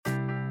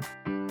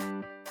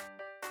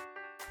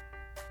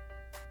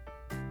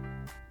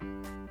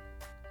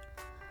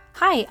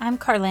Hi, I'm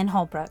Carlin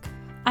Holbrook.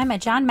 I'm a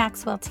John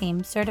Maxwell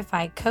Team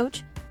certified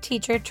coach,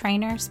 teacher,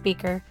 trainer,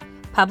 speaker,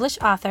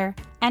 published author,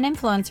 and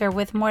influencer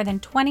with more than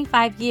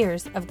 25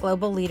 years of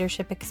global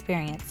leadership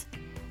experience.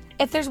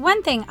 If there's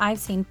one thing I've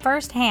seen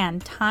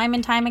firsthand time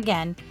and time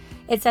again,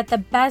 it's that the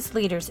best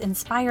leaders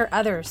inspire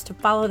others to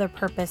follow their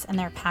purpose and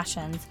their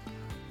passions,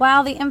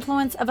 while the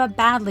influence of a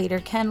bad leader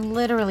can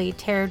literally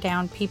tear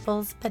down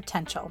people's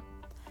potential.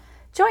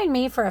 Join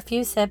me for a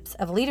few sips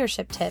of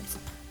leadership tips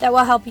that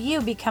will help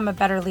you become a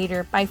better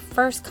leader by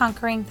first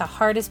conquering the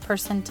hardest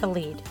person to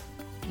lead,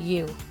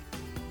 you.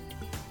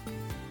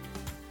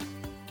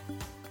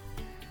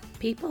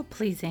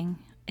 People-pleasing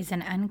is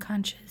an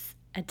unconscious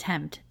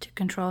attempt to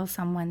control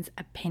someone's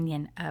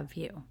opinion of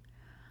you.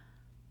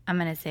 I'm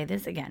going to say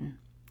this again.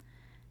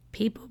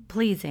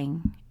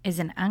 People-pleasing is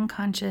an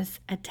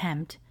unconscious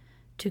attempt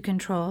to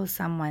control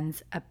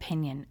someone's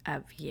opinion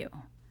of you.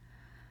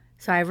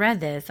 So I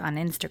read this on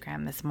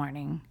Instagram this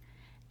morning,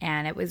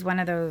 and it was one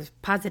of those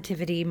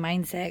positivity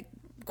mindset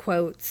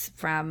quotes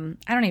from,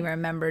 I don't even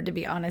remember, to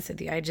be honest with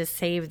you. I just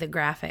saved the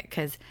graphic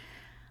because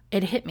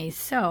it hit me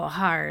so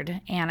hard.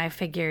 And I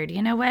figured,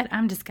 you know what?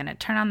 I'm just going to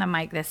turn on the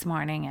mic this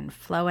morning and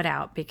flow it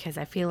out because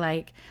I feel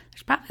like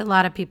there's probably a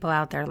lot of people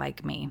out there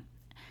like me.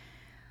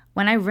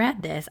 When I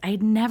read this,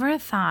 I'd never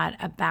thought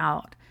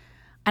about,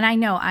 and I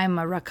know I'm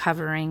a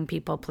recovering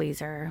people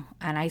pleaser.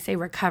 And I say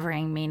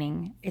recovering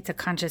meaning it's a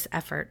conscious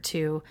effort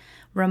to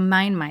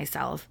remind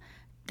myself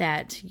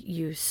that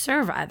you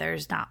serve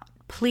others, not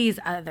please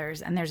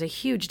others. And there's a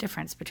huge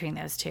difference between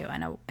those two.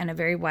 And a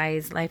very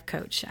wise life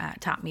coach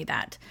taught me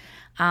that.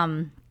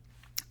 And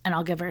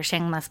I'll give her a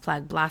shameless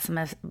plug,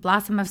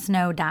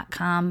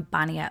 blossomofsnow.com,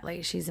 Bonnie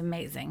Utley. She's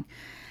amazing.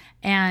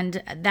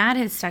 And that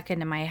has stuck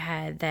into my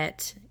head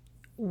that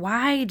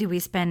why do we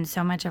spend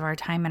so much of our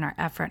time and our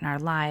effort in our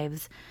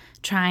lives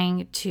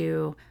trying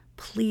to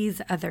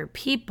please other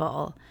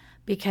people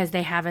because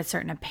they have a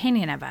certain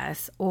opinion of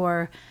us,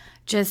 or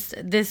just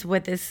this,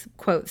 what this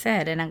quote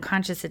said, an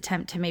unconscious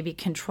attempt to maybe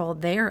control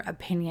their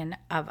opinion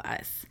of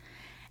us.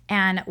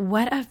 And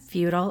what a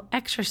futile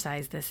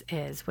exercise this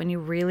is when you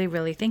really,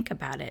 really think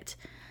about it.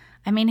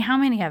 I mean, how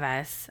many of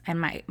us,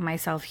 and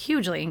myself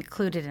hugely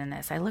included in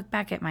this, I look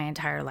back at my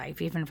entire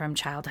life, even from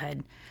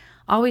childhood,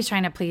 always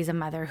trying to please a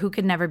mother who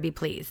could never be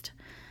pleased.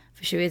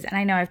 She was, and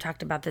I know I've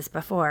talked about this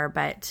before,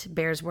 but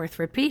bears worth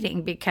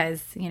repeating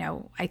because,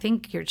 I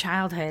think your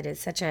childhood is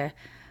such a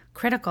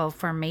critical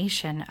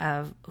formation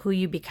of who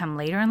you become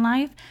later in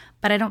life,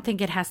 but I don't think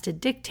it has to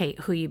dictate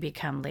who you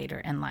become later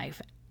in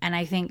life. And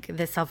I think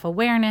the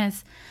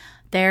self-awareness,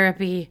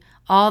 therapy,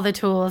 all the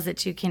tools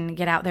that you can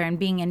get out there and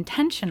being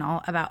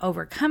intentional about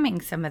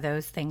overcoming some of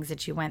those things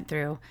that you went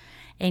through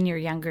in your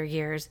younger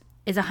years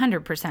is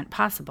 100%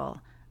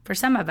 possible. For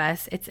some of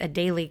us, it's a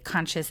daily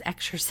conscious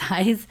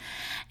exercise,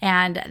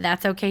 and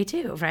that's okay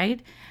too,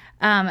 right?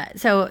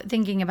 So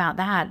thinking about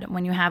that,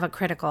 when you have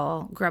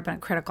grew up in a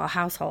critical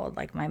household,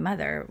 like my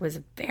mother was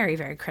very,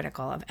 very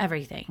critical of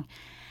everything.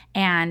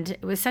 And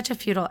it was such a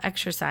futile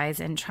exercise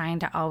in trying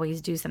to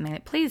always do something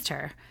that pleased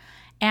her.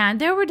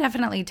 And there were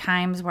definitely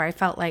times where I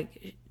felt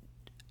like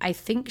I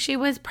think she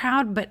was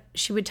proud, but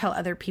she would tell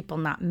other people,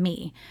 not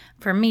me.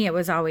 For me, it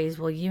was always,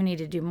 well, you need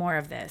to do more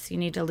of this. You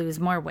need to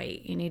lose more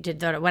weight. You need to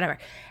do whatever.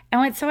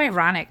 And what's so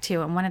ironic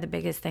too, and one of the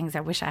biggest things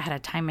I wish I had a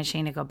time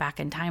machine to go back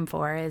in time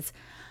for is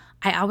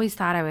I always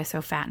thought I was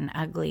so fat and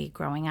ugly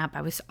growing up.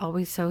 I was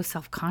always so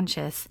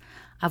self-conscious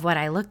of what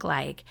I look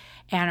like.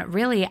 And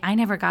really, I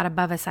never got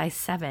above a size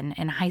 7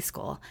 in high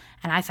school,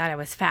 and I thought I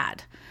was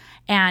fat.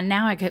 And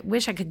now I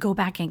wish I could go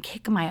back and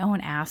kick my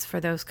own ass for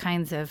those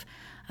kinds of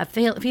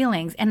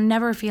feelings and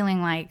never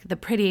feeling like the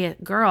pretty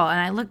girl. And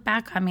I look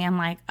back on me, I'm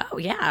like, oh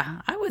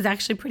yeah, I was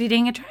actually pretty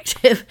dang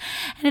attractive.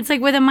 And it's like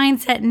with a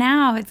mindset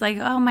now, it's like,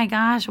 oh my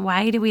gosh,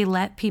 why do we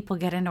let people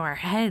get into our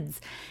heads?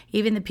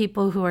 Even the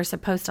people who are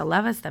supposed to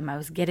love us the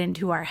most get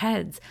into our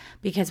heads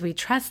because we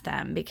trust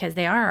them, because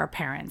they are our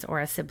parents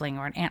or a sibling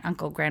or an aunt,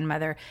 uncle,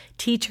 grandmother,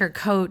 teacher,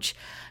 coach,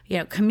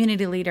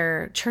 community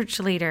leader, church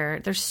leader.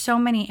 There's so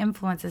many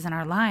influences in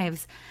our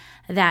lives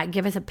that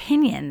give us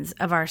opinions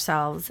of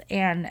ourselves.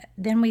 And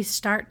then we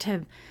start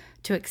to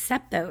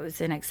accept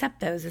those,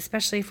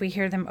 especially if we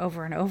hear them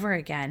over and over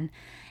again.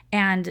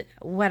 And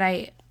what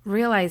I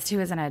realized too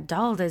as an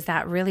adult is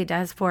that really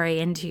does foray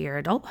into your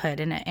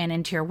adulthood and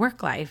into your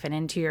work life and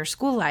into your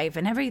school life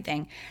and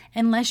everything,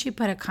 unless you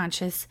put a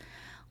conscious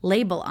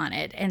label on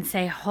it and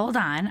say, hold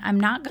on, I'm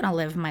not going to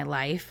live my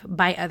life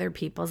by other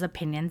people's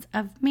opinions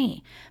of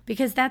me,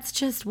 because that's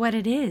just what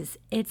it is.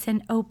 It's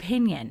an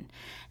opinion.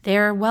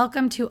 They're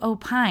welcome to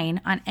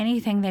opine on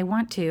anything they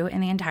want to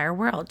in the entire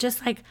world,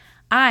 just like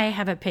I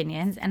have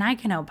opinions and I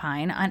can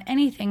opine on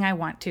anything I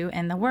want to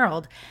in the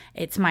world.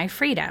 It's my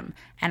freedom.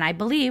 And I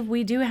believe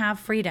we do have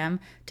freedom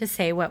to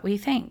say what we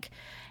think.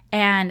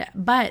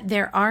 But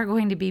there are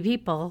going to be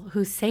people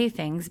who say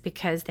things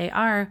because they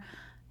are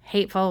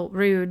hateful,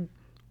 rude,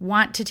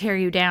 want to tear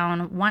you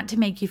down, want to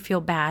make you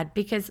feel bad,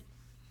 because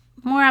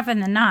more often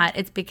than not,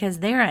 it's because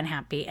they're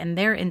unhappy and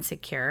they're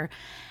insecure.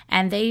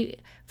 And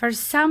for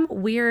some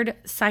weird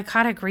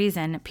psychotic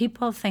reason,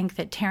 people think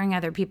that tearing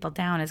other people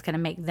down is going to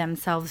make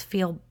themselves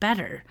feel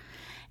better.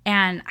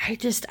 And I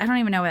don't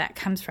even know where that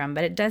comes from,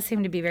 but it does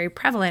seem to be very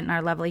prevalent in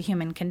our lovely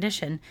human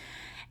condition.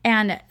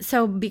 And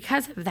so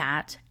because of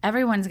that,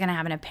 everyone's going to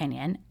have an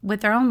opinion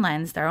with their own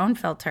lens, their own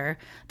filter,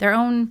 their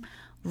own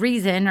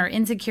reason or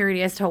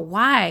insecurity as to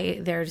why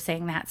they're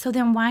saying that. So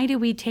then why do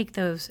we take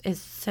those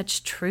as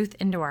such truth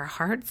into our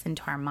hearts,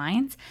 into our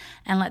minds,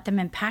 and let them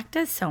impact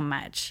us so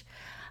much?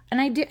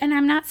 And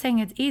I'm not saying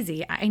it's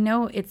easy. I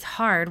know it's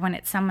hard when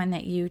it's someone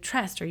that you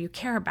trust or you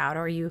care about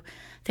or you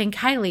think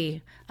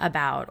highly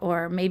about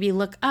or maybe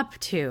look up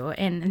to.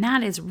 And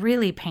that is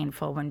really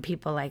painful when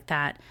people like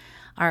that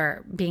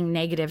are being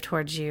negative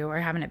towards you or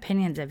having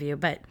opinions of you.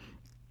 But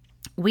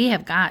we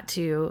have got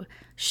to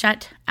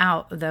shut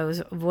out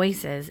those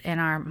voices in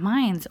our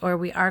minds, or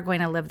we are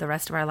going to live the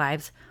rest of our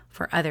lives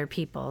for other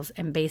people's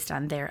and based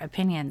on their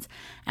opinions.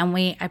 And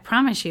I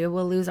promise you,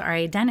 we'll lose our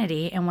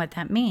identity and what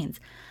that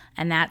means.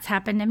 And that's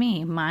happened to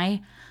me.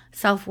 My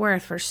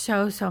self-worth for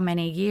so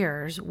many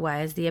years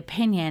was the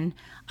opinion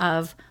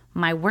of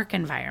my work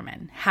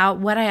environment,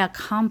 what I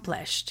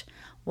accomplished,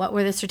 what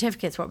were the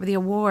certificates, what were the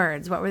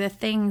awards, what were the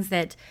things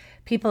that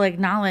people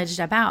acknowledged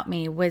about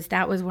me.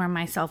 That was where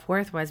my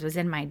self-worth was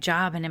in my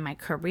job and in my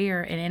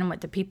career and in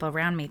what the people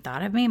around me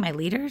thought of me, my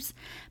leaders,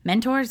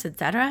 mentors,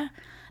 etc.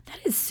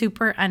 That is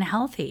super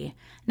unhealthy.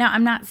 Now,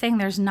 I'm not saying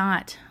there's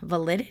not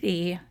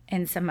validity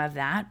in some of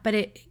that,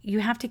 but you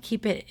have to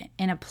keep it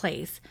in a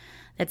place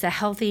that's a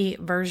healthy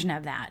version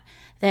of that.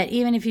 That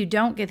even if you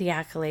don't get the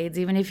accolades,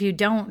 even if you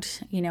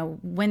don't,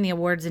 win the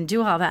awards and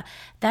do all that,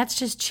 that's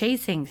just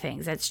chasing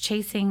things. That's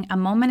chasing a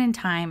moment in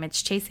time.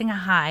 It's chasing a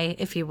high,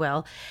 if you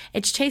will.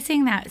 It's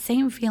chasing that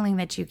same feeling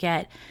that you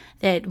get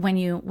that when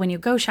you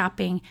go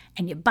shopping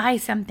and you buy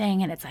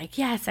something and it's like,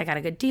 yes, I got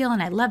a good deal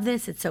and I love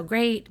this. It's so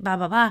great, blah,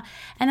 blah, blah.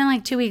 And then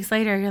like 2 weeks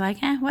later, you're like,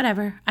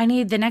 whatever. I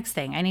need the next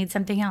thing. I need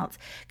something else.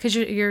 Because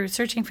you're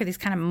searching for these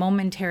kind of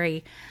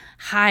momentary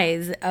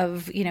highs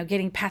of,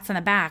 getting pats on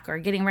the back or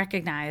getting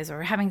recognized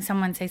or having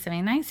someone say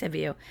something nice of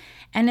you.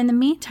 And in the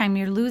meantime,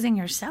 you're losing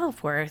your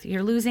self-worth.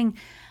 You're losing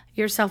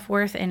your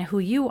self-worth and who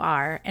you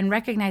are, and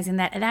recognizing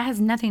that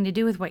has nothing to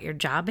do with what your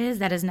job is.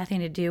 That has nothing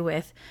to do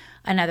with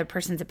another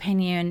person's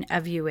opinion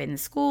of you in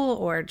school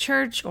or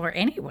church or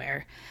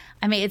anywhere.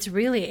 I mean,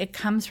 it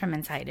comes from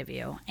inside of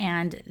you.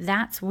 And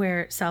that's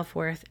where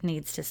self-worth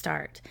needs to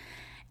start.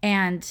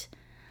 And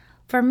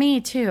for me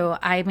too,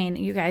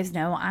 you guys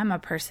know I'm a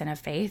person of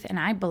faith, and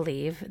I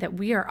believe that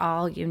we are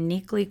all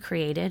uniquely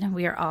created.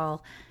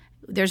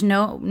 There's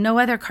no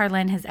other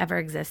Carlin has ever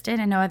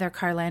existed, and no other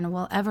Carlin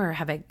will ever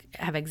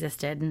have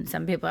existed. And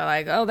some people are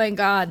like, oh, thank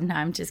God. No,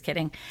 I'm just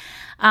kidding.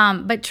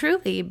 But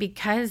truly,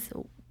 because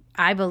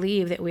I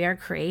believe that we are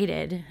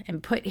created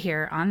and put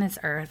here on this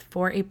earth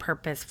for a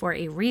purpose, for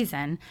a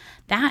reason,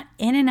 that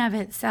in and of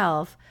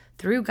itself,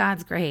 through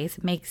God's grace,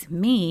 makes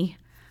me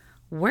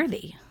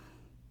worthy.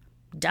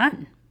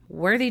 Done.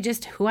 Worthy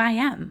just who I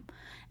am.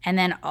 And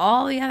then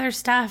all the other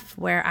stuff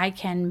where I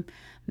can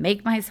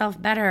make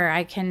myself better,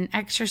 I can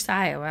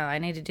exercise. Well, I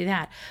need to do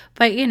that.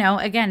 But,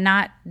 again,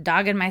 not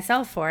dogging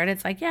myself for it.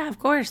 It's like, yeah, of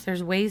course,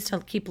 there's ways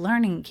to keep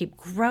learning, keep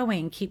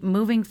growing, keep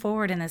moving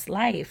forward in this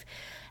life.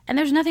 And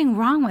there's nothing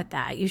wrong with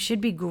that. You should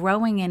be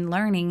growing and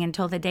learning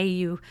until the day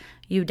you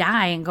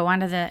die and go on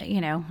to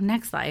the,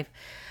 next life.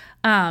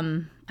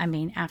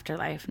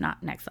 Afterlife,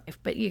 not next life,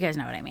 but you guys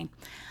know what I mean.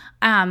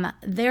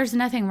 There's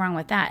nothing wrong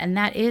with that. And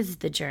that is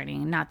the journey,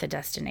 not the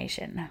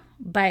destination.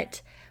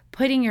 But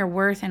putting your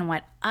worth in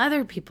what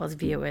other people's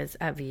view is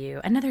of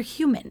you, another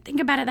human, think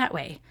about it that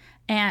way.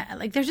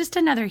 And they're just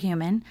another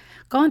human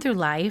going through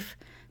life,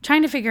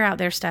 trying to figure out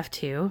their stuff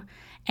too,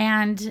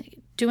 and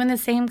doing the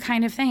same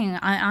kind of thing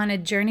on a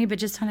journey, but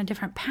just on a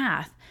different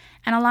path.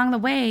 And along the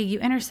way, you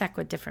intersect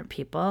with different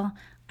people.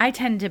 I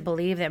tend to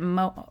believe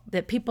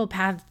that people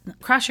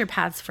cross your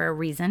paths for a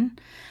reason.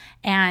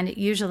 And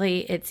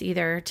usually it's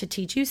either to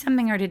teach you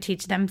something or to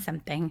teach them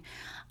something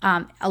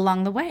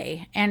along the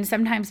way. And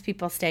sometimes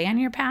people stay on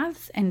your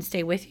paths and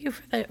stay with you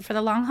for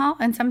the long haul,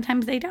 and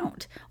sometimes they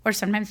don't. Or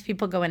sometimes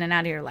people go in and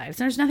out of your lives.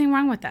 And there's nothing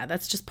wrong with that.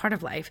 That's just part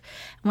of life.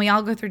 And we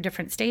all go through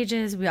different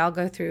stages. We all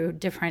go through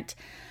different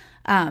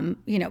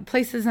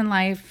places in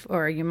life,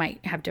 or you might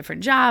have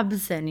different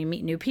jobs and you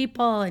meet new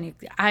people. And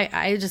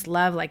I just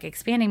love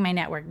expanding my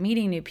network,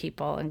 meeting new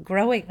people and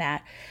growing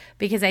that,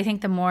 because I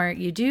think the more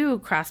you do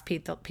cross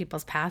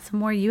people's paths, the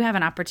more you have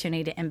an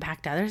opportunity to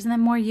impact others, and the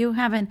more you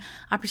have an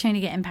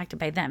opportunity to get impacted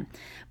by them.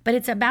 But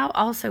it's about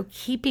also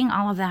keeping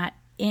all of that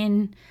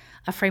in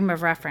a frame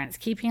of reference,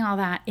 keeping all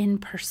that in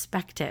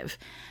perspective,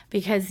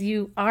 because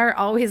you are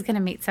always going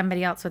to meet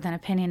somebody else with an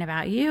opinion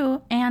about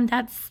you, and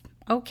that's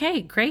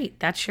okay, great.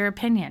 That's your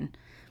opinion.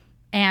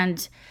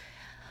 And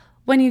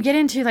when you get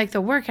into the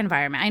work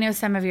environment, I know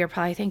some of you are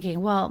probably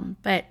thinking, well,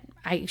 but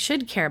I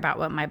should care about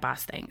what my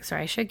boss thinks, or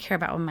I should care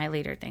about what my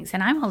leader thinks.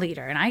 And I'm a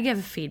leader and I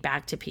give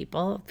feedback to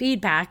people.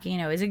 Feedback,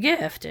 is a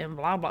gift and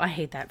blah, blah. I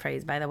hate that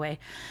phrase, by the way.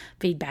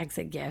 Feedback's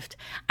a gift.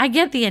 I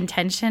get the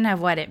intention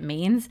of what it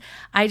means.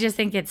 I just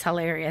think it's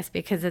hilarious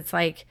because it's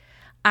like,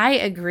 I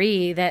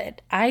agree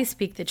that I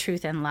speak the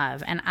truth in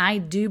love. And I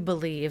do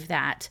believe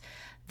that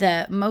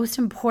the most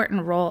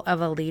important role of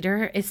a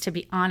leader is to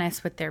be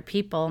honest with their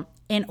people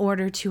in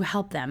order to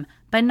help them,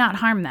 but not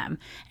harm them,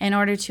 in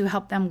order to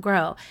help them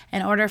grow,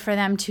 in order for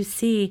them to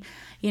see,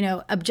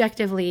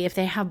 objectively if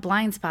they have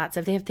blind spots,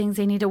 if they have things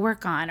they need to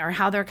work on, or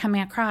how they're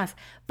coming across.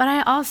 But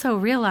I also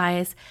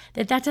realize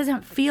that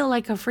doesn't feel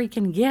like a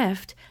freaking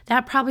gift.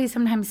 That probably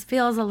sometimes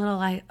feels a little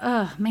like,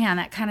 oh man,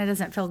 that kind of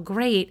doesn't feel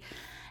great.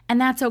 And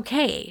that's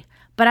okay.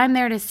 But I'm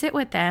there to sit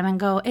with them and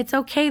go, it's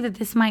okay that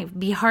this might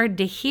be hard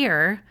to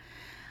hear.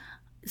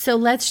 So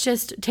let's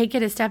just take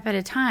it a step at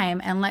a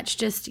time and let's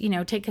just,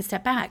 take a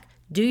step back.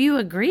 Do you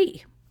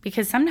agree?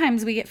 Because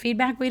sometimes we get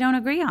feedback we don't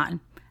agree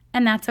on.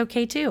 And that's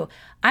okay too.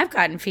 I've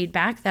gotten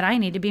feedback that I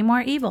need to be more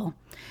evil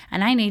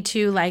and I need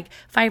to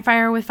fight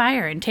fire with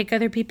fire and take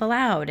other people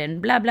out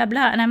and blah, blah,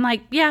 blah. And I'm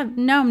like, yeah,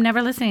 no, I'm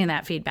never listening to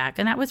that feedback.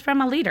 And that was from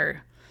a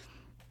leader.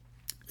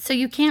 So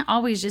you can't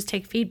always just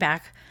take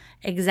feedback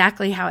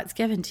exactly how it's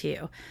given to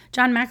you.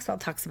 John Maxwell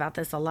talks about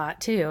this a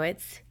lot too.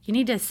 You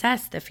need to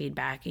assess the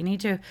feedback. You need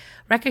to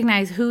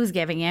recognize who's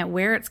giving it,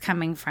 where it's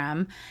coming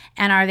from,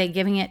 and are they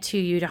giving it to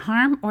you to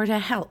harm or to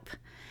help?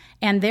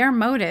 And their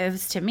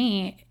motives, to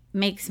me,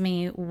 makes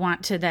me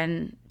want to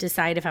then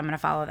decide if I'm going to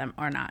follow them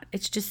or not.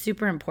 It's just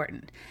super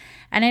important.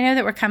 And I know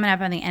that we're coming up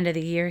on the end of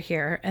the year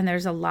here, and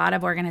there's a lot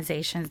of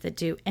organizations that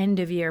do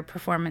end-of-year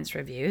performance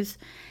reviews.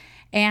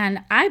 And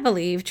I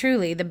believe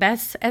truly the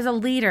best, as a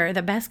leader,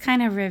 the best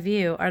kind of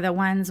review are the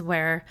ones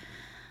where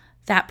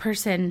that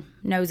person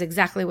knows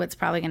exactly what's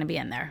probably going to be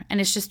in there. And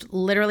it's just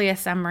literally a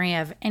summary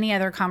of any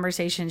other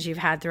conversations you've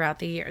had throughout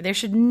the year. There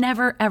should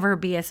never, ever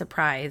be a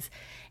surprise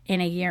in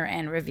a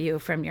year-end review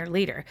from your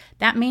leader.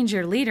 That means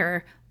your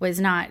leader was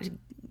not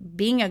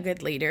being a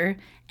good leader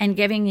and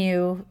giving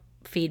you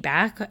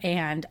feedback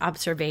and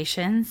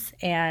observations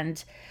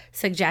and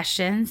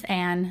suggestions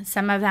and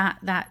some of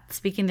that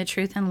speaking the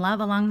truth in love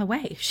along the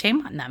way.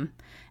 Shame on them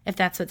if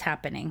that's what's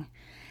happening.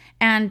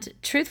 And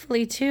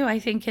truthfully, too, I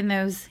think in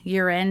those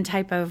year-end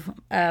type of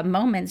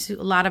moments,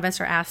 a lot of us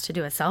are asked to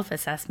do a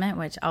self-assessment,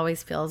 which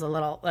always feels a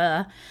little,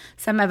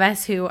 Some of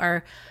us who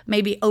are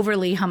maybe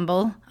overly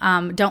humble,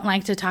 don't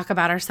like to talk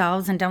about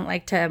ourselves and don't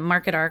like to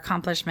market our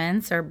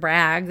accomplishments or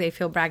brag. They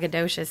feel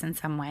braggadocious in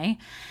some way.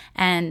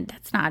 And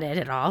that's not it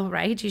at all,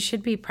 right? You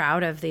should be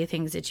proud of the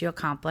things that you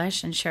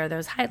accomplish and share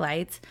those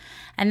highlights.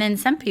 And then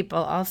some people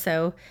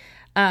also,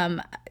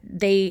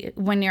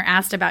 when you're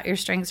asked about your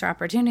strengths or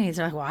opportunities,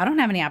 they're like, well, I don't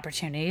have any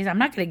opportunities. I'm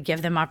not going to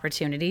give them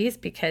opportunities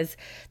because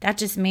that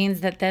just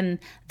means that then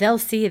they'll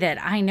see that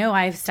I know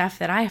I have stuff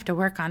that I have to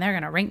work on. They're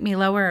going to rank me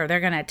lower or they're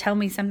going to tell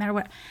me something or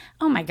what.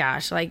 Oh my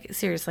gosh.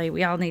 Seriously,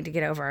 we all need to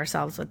get over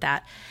ourselves with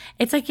that.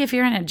 It's like if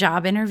you're in a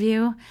job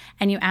interview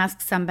and you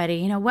ask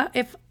somebody,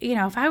 if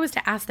I was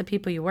to ask the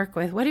people you work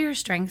with, what are your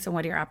strengths and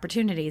what are your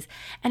opportunities?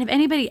 And if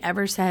anybody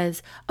ever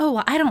says, oh,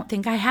 well, I don't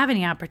think I have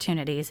any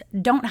opportunities,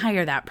 don't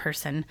hire that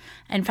person.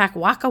 In fact,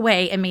 walk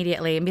away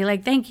immediately and be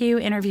like, thank you,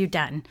 interview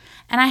done.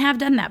 And I have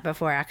done that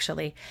before,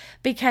 actually,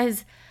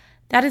 because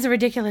that is a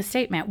ridiculous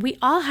statement. We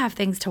all have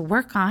things to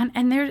work on,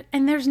 and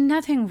there's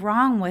nothing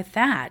wrong with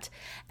that.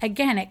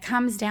 Again, it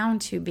comes down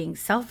to being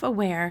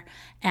self-aware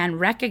and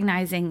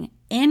recognizing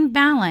in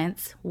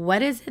balance,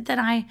 what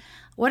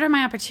are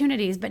my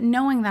opportunities, but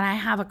knowing that I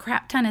have a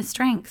crap ton of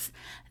strengths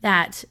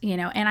that,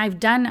 and I've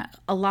done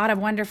a lot of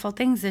wonderful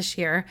things this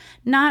year,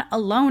 not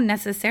alone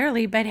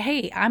necessarily, but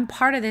hey, I'm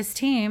part of this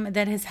team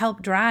that has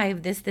helped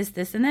drive this,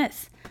 and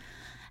this.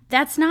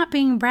 That's not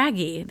being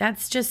braggy.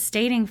 That's just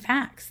stating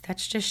facts.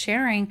 That's just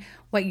sharing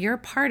what your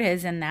part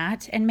is in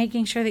that and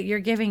making sure that you're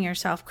giving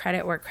yourself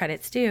credit where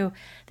credit's due.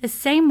 The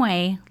same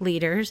way,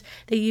 leaders,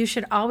 that you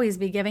should always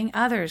be giving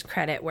others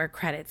credit where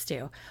credit's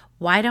due.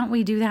 Why don't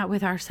we do that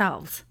with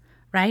ourselves,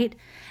 right?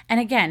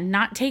 And again,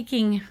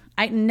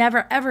 I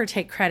never ever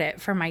take credit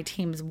for my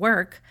team's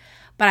work,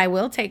 but I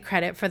will take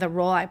credit for the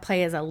role I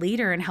play as a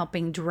leader in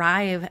helping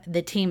drive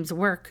the team's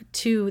work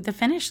to the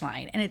finish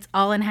line. And it's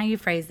all in how you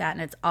phrase that,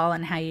 and it's all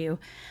in how you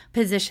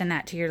position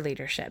that to your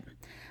leadership.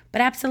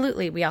 But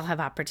absolutely, we all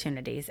have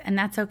opportunities, and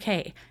that's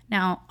okay.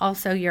 Now,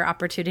 also, your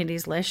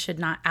opportunities list should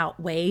not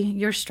outweigh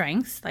your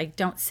strengths.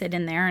 Don't sit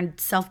in there and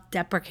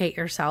self-deprecate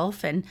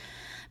yourself and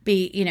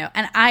be,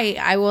 and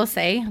I will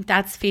say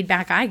that's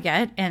feedback I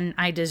get and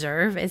I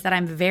deserve, is that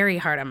I'm very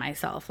hard on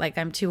myself.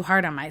 I'm too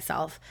hard on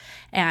myself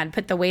and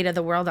put the weight of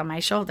the world on my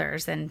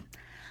shoulders. And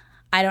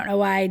I don't know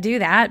why I do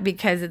that,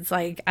 because it's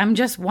I'm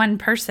just one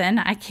person.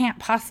 I can't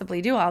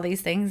possibly do all these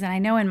things. And I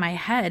know in my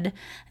head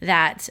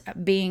that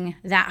being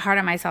that hard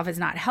on myself is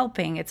not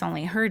helping. It's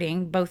only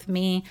hurting both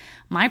me,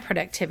 my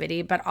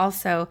productivity, but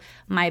also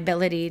my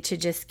ability to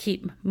just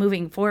keep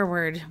moving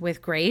forward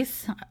with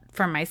grace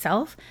for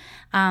myself.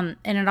 And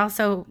it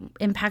also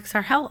impacts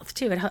our health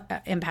too.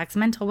 It impacts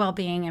mental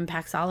well-being,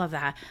 impacts all of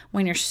that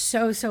when you're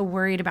so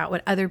worried about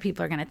what other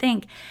people are going to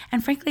think.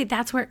 And frankly,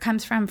 that's where it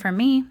comes from for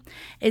me,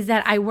 is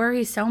that I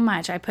worry so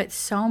much. I put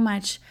so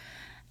much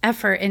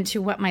effort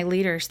into what my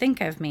leaders think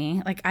of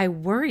me. Like, I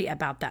worry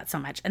about that so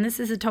much. And this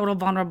is a total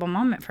vulnerable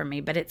moment for me,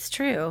 but it's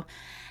true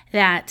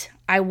that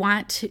I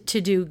want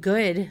to do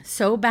good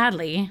so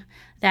badly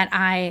that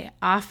I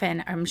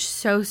often am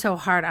so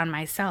hard on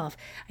myself.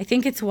 I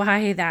think it's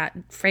why that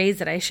phrase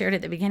that I shared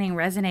at the beginning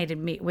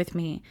resonated with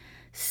me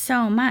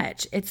so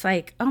much. It's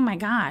like, oh my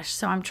gosh,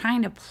 so I'm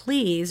trying to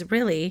please,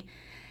 really,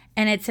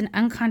 and it's an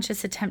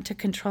unconscious attempt to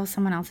control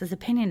someone else's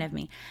opinion of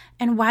me.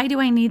 And why do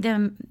I need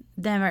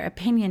their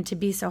opinion to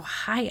be so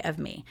high of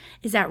me?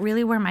 Is that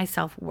really where my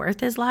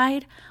self-worth is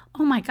lied?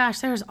 Oh my gosh,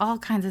 there's all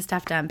kinds of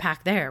stuff to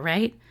unpack there,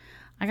 right?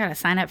 I got to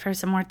sign up for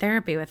some more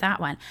therapy with that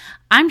one.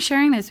 I'm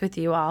sharing this with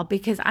you all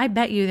because I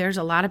bet you there's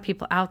a lot of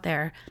people out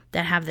there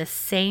that have the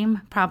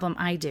same problem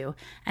I do.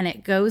 And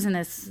it goes in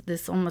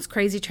this almost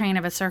crazy train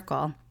of a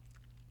circle.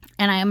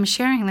 And I am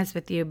sharing this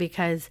with you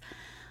because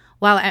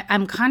while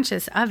I'm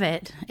conscious of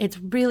it, it's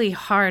really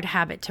hard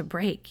habit to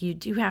break. You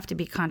do have to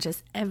be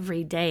conscious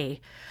every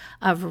day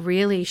of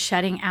really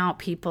shutting out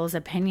people's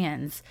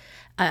opinions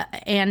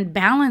and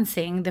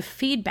balancing the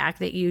feedback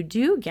that you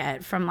do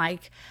get from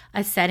like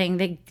a setting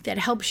that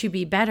helps you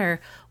be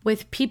better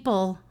with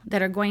people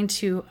that are going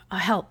to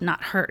help,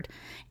 not hurt,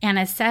 and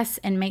assess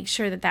and make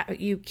sure that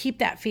you keep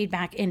that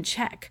feedback in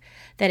check,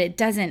 that it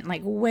doesn't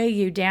like weigh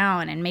you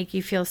down and make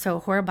you feel so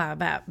horrible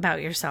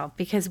about yourself,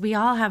 because we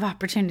all have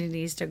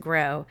opportunities to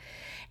grow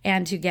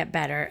and to get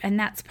better. And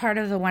that's part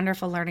of the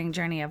wonderful learning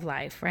journey of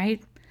life,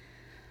 right?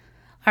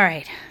 All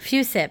right, a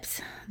few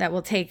sips that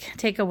we'll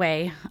take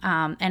away,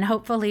 and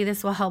hopefully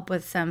this will help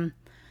with some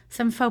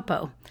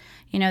FOPO.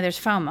 You know, there's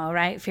FOMO,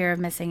 right? Fear of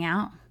missing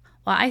out.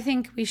 Well, I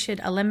think we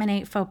should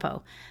eliminate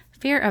FOPO,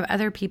 fear of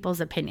other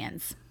people's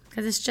opinions,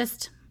 because it's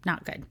just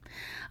not good.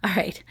 All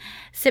right,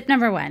 sip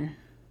number 1.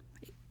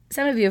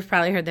 Some of you have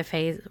probably heard the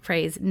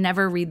phrase,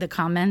 never read the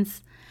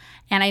comments.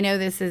 And I know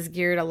this is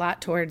geared a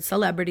lot towards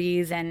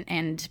celebrities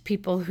and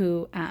people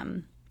who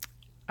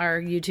are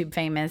YouTube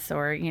famous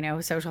or, you know,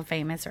 social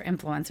famous or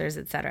influencers,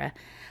 etc.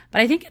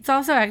 But I think it's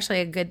also actually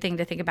a good thing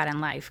to think about in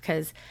life,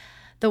 because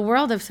the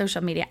world of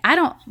social media, I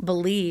don't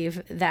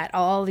believe that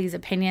all these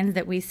opinions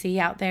that we see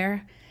out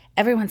there,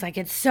 everyone's like,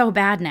 it's so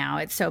bad now,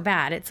 it's so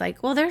bad. It's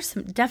like, well, there's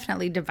some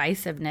definitely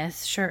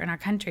divisiveness, sure, in our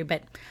country,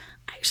 but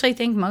I actually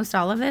think most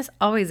all of this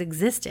always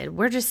existed.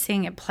 We're just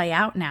seeing it play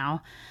out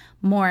now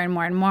more and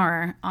more and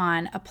more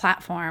on a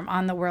platform,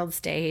 on the world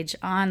stage,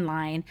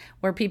 online,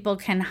 where people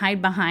can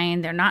hide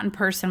behind. They're not in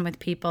person with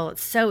people.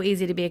 It's so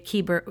easy to be a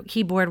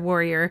keyboard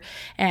warrior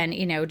and,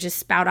 you know, just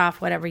spout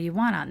off whatever you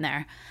want on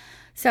there.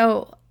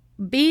 So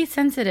be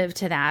sensitive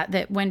to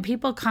that when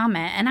people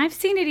comment, and I've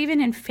seen it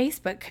even in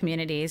Facebook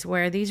communities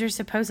where these are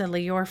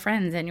supposedly your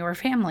friends and your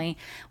family,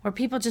 where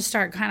people just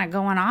start kind of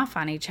going off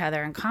on each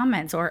other in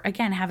comments, or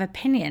again, have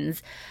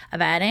opinions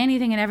about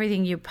anything and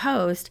everything you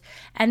post.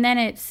 And then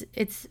it's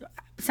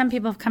some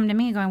people have come to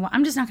me going, well,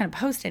 I'm just not going to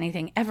post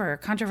anything ever,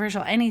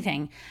 controversial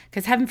anything,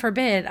 because heaven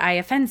forbid I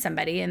offend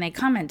somebody and they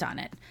comment on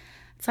it.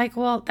 It's like,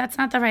 well, that's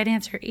not the right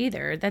answer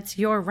either. That's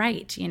your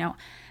right, you know.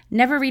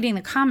 Never reading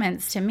the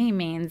comments to me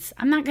means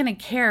I'm not going to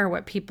care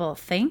what people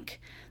think.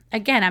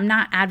 Again, I'm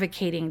not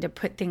advocating to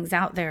put things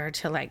out there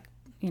to, like,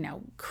 you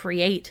know,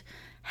 create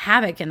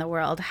havoc in the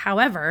world.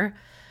 However,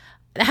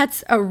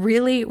 that's a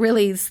really,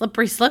 really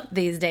slippery slope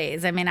these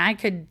days. I mean, I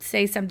could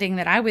say something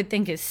that I would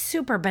think is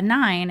super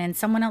benign and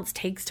someone else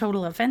takes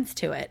total offense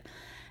to it.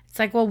 It's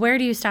like, well, where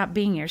do you stop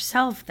being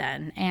yourself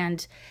then?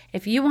 And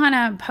if you want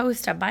to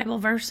post a Bible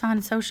verse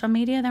on social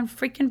media, then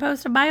freaking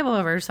post a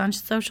Bible verse on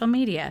social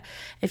media.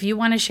 If you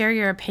want to share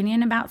your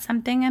opinion about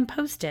something, and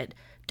post it.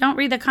 Don't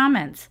read the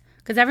comments,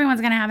 because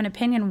everyone's going to have an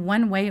opinion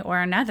one way or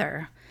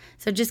another.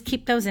 So just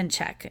keep those in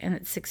check, and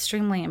it's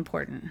extremely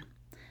important.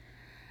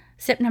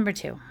 Sip number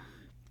 2.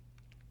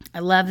 I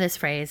love this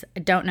phrase.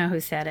 I don't know who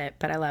said it,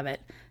 but I love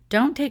it.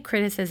 Don't take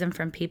criticism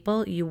from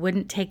people you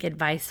wouldn't take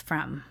advice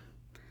from.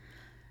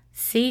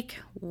 Seek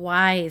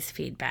wise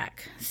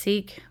feedback.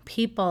 Seek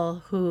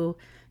people who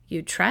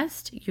you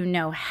trust, you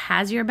know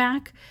has your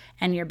back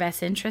and your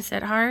best interests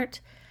at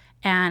heart,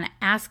 and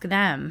ask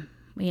them,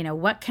 you know,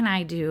 what can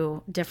I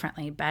do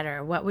differently,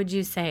 better? What would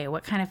you say?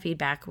 What kind of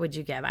feedback would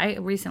you give? I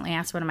recently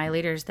asked one of my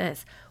leaders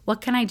this,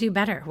 what can I do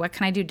better? What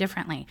can I do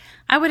differently?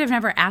 I would have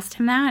never asked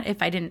him that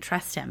if I didn't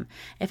trust him,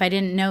 if I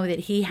didn't know that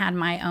he had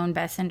my own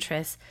best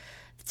interests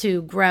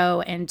to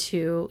grow and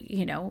to,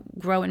 you know,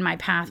 grow in my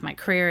path, my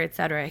career,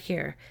 etc.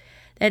 here.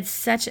 It's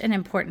such an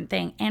important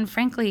thing. And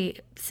frankly,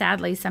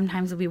 sadly,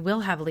 sometimes we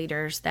will have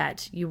leaders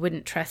that you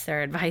wouldn't trust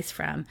their advice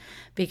from,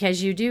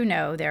 because you do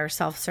know they're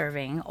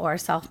self-serving or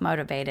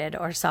self-motivated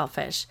or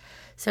selfish.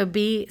 So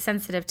be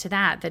sensitive to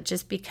that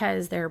just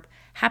because they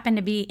happen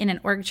to be in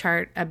an org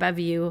chart above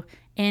you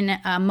in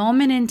a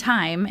moment in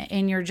time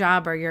in your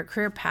job or your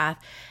career path,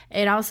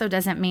 it also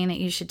doesn't mean that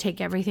you should take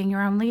everything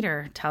your own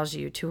leader tells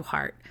you to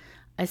heart.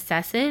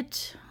 assess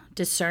it,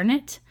 discern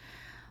it,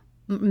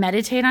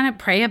 meditate on it,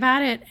 pray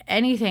about it,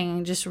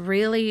 anything. Just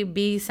really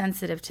be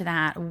sensitive to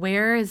that.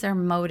 Where is their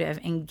motive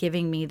in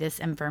giving me this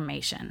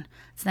information?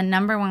 It's the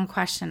number one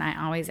question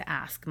I always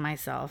ask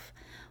myself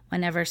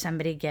whenever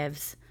somebody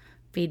gives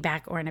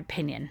feedback or an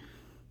opinion.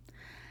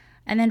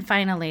 And then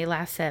finally,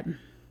 last tip,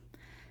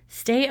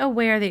 stay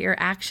aware that your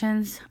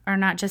actions are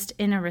not just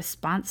in a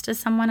response to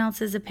someone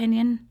else's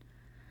opinion.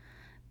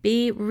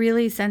 Be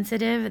really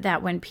sensitive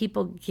that when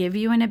people give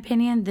you an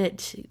opinion,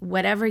 that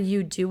whatever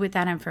you do with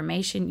that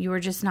information, you are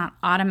just not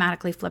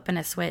automatically flipping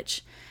a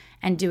switch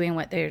and doing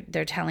what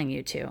they're telling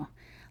you to.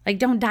 Like,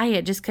 don't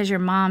diet just because your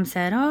mom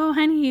said, oh,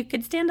 honey, you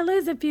could stand to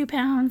lose a few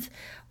pounds,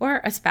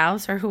 or a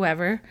spouse or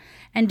whoever.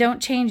 And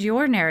don't change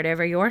your narrative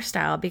or your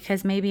style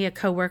because maybe a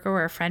coworker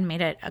or a friend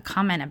made a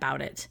comment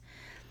about it.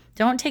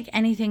 Don't take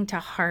anything to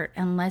heart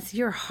unless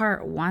your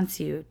heart wants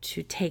you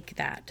to take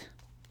that.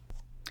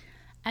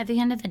 At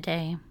the end of the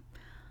day,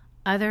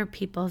 other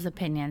people's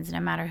opinions, no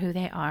matter who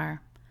they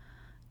are,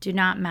 do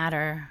not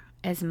matter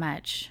as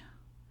much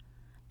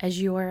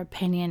as your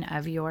opinion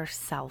of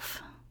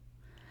yourself.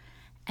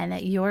 And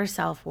that your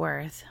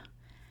self-worth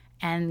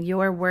and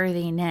your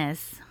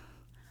worthiness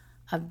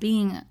of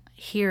being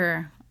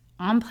here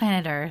on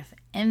planet Earth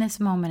in this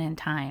moment in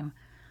time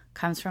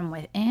comes from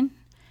within,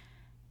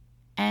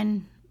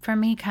 and for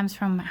me comes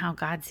from how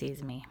God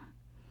sees me.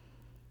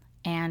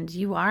 And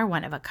you are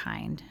one of a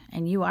kind,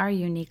 and you are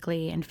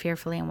uniquely and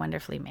fearfully and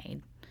wonderfully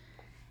made.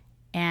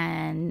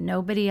 And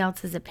nobody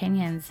else's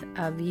opinions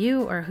of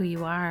you or who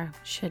you are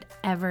should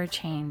ever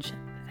change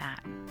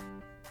that.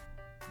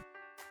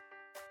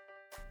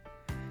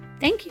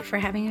 Thank you for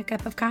having a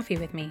cup of coffee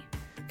with me.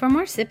 For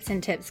more sips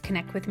and tips,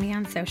 connect with me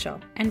on social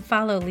and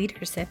follow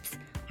Leader Sips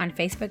on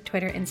Facebook,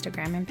 Twitter,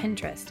 Instagram, and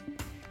Pinterest.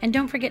 And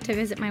don't forget to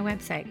visit my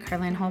website,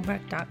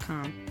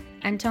 carlinholbrook.com.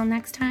 Until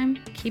next time,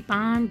 keep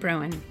on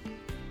brewing.